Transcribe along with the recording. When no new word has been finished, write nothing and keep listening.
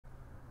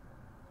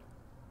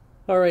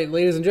Alright,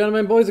 ladies and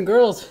gentlemen, boys and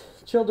girls,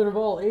 children of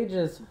all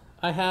ages,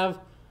 I have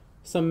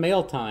some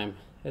mail time.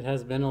 It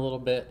has been a little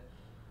bit,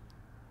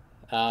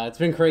 it's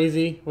been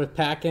crazy with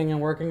packing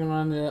and working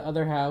on the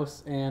other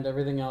house and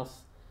everything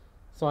else.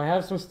 So I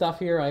have some stuff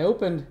here. I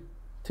opened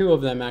two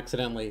of them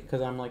accidentally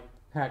because I'm like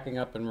packing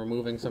up and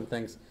removing some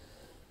things.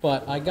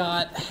 But I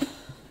got,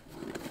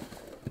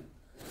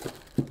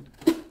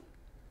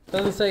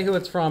 doesn't say who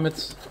it's from,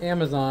 it's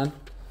Amazon.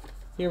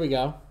 Here we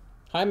go.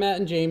 Hi Matt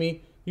and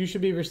Jamie. You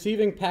should be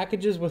receiving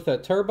packages with a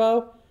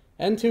turbo,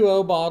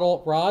 N2O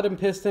bottle, rod and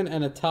piston,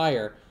 and a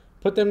tire.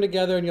 Put them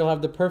together and you'll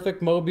have the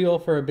perfect mobile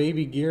for a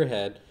baby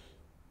gearhead.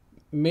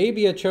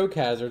 Maybe a choke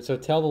hazard, so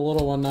tell the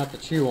little one not to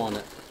chew on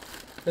it.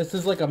 This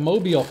is like a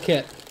mobile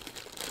kit,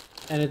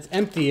 and it's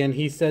empty, and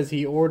he says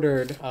he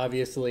ordered,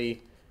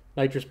 obviously,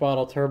 nitrous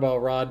bottle, turbo,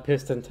 rod,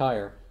 piston,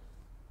 tire.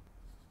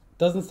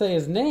 Doesn't say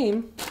his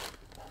name,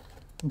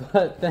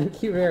 but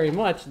thank you very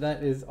much.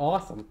 That is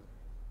awesome.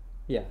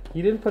 Yeah,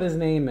 he didn't put his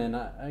name in,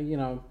 you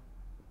know,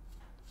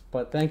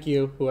 but thank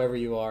you, whoever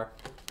you are.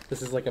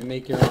 This is like a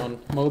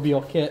make-your-own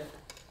mobile kit.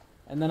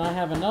 And then I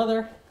have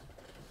another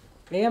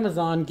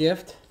Amazon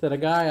gift that a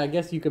guy, I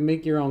guess you can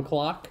make your own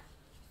clock.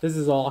 This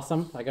is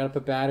awesome. I got to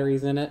put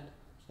batteries in it.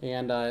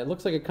 And it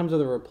looks like it comes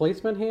with a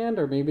replacement hand,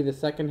 or maybe the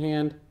second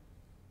hand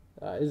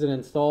isn't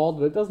installed,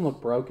 but it doesn't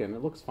look broken.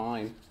 It looks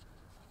fine.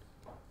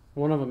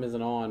 One of them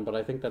isn't on, but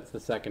I think that's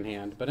the second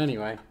hand. But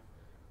anyway.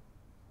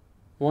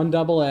 1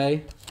 AA,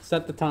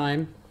 set the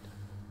time,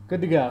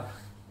 good to go.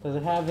 Does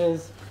it have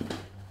his,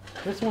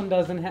 this one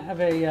doesn't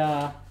have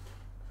a,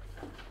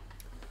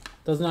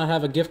 does not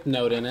have a gift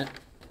note in it.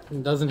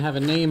 It doesn't have a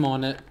name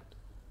on it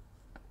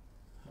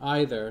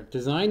either.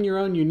 Design your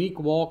own unique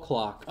wall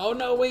clock. Oh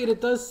no, wait,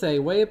 it does say,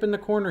 way up in the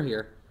corner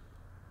here.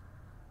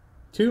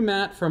 To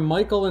Matt from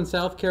Michael in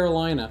South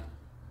Carolina.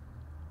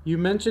 You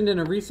mentioned in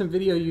a recent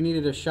video you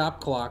needed a shop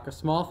clock. A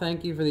small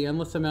thank you for the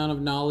endless amount of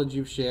knowledge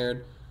you've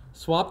shared.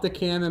 Swap the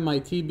cam in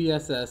my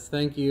TBSS.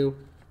 Thank you.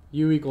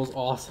 You equals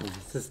awesome.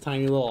 It's this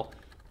tiny little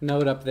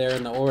note up there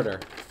in the order.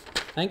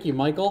 Thank you,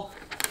 Michael.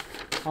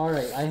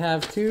 Alright, I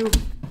have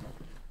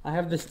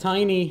this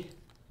tiny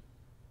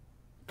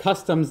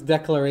customs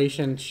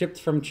declaration shipped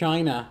from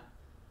China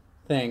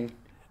thing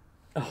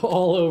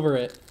all over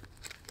it.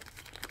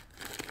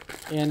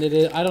 And it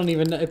is, I don't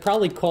even know, it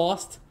probably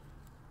cost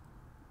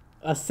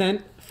a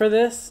cent for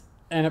this.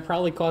 And it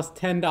probably costs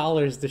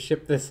 $10 to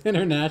ship this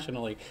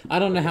internationally. I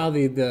don't know how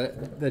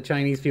the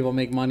Chinese people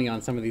make money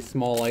on some of these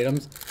small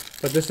items,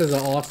 but this is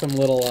an awesome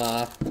little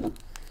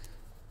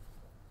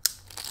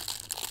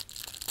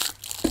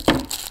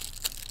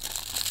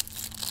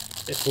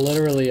it's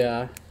literally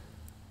a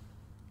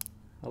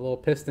little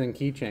piston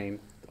keychain.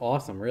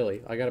 Awesome,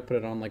 really. I gotta put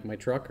it on like my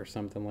truck or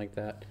something like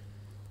that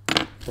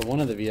for one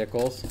of the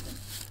vehicles.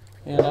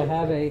 And I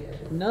have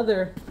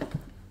another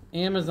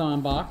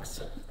Amazon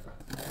box.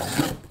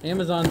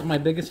 Amazon's my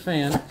biggest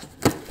fan.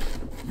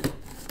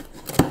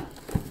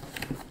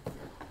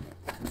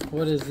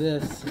 What is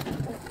this?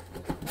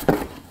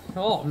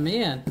 Oh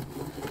man.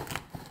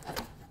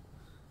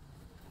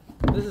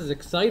 This is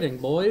exciting,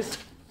 boys.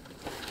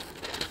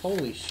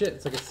 Holy shit,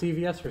 it's like a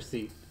CVS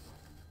receipt.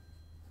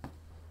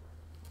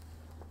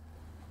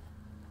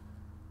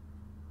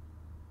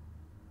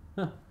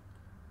 Huh.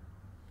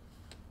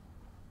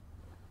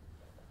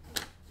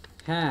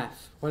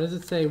 Half. What does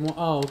it say?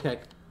 Oh, okay.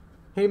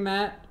 Hey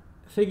Matt.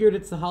 Figured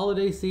it's the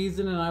holiday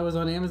season and I was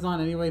on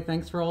Amazon anyway.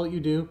 Thanks for all that you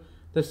do.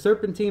 The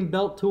serpentine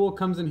belt tool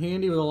comes in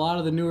handy with a lot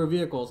of the newer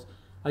vehicles.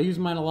 I use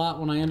mine a lot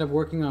when I end up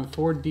working on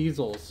Ford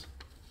diesels.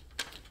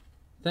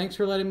 Thanks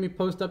for letting me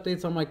post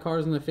updates on my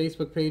cars on the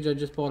Facebook page. I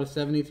just bought a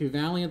 72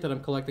 Valiant that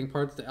I'm collecting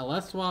parts to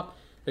LS swap.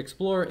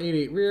 Explorer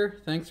 88 rear.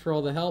 Thanks for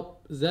all the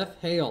help. Zeth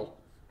Hale.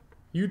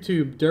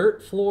 YouTube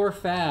Dirt Floor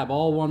Fab.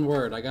 All one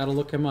word. I gotta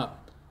look him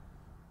up.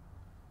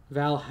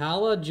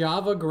 Valhalla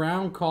Java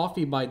Ground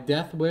Coffee by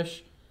Death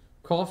Wish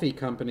Coffee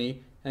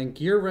Company, and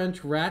gear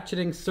wrench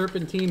ratcheting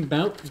serpentine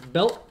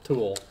belt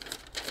tool.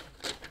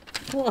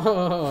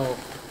 Whoa,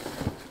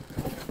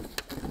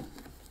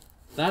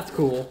 that's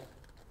cool.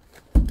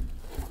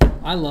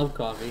 I love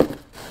coffee.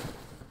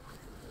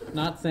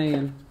 Not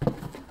saying,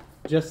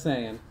 just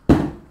saying.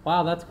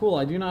 Wow, that's cool.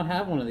 I do not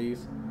have one of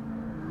these.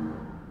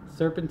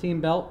 Serpentine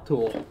belt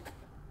tool.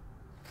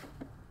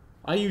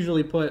 I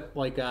usually put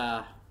like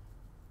a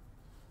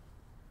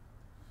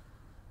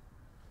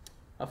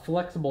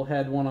flexible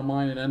head one on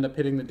mine and end up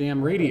hitting the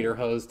damn radiator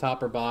hose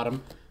top or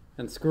bottom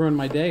and screwing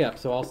my day up,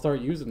 so I'll start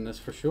using this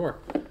for sure.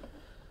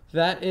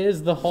 That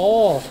is the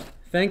haul.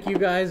 Thank you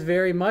guys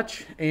very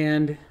much,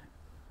 and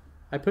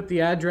I put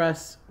the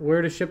address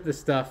where to ship this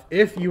stuff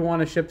if you want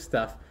to ship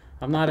stuff.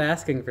 I'm not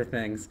asking for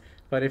things,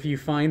 but if you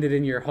find it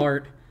in your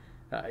heart,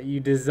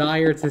 you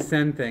desire to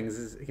send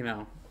things, you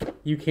know,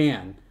 you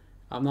can.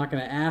 I'm not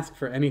going to ask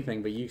for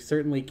anything, but you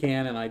certainly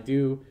can, and I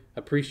do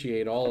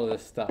appreciate all of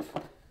this stuff.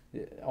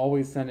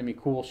 Always sending me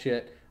cool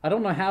shit. I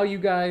don't know how you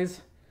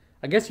guys,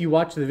 I guess you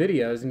watch the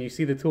videos and you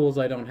see the tools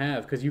I don't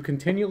have, because you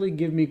continually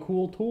give me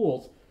cool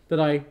tools that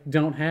I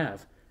don't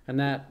have, and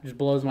that just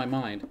blows my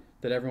mind.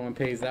 that everyone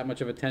pays that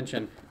much of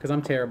attention, because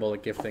I'm terrible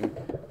at gifting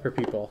for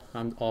people.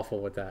 I'm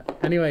awful with that.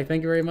 Anyway,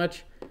 thank you very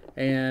much.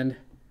 And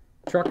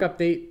truck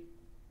update.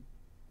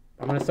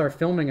 I'm going to start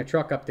filming a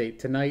truck update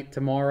tonight,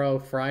 tomorrow,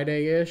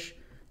 Friday-ish.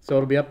 So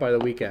it'll be up by the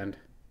weekend.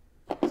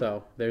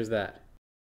 So there's that.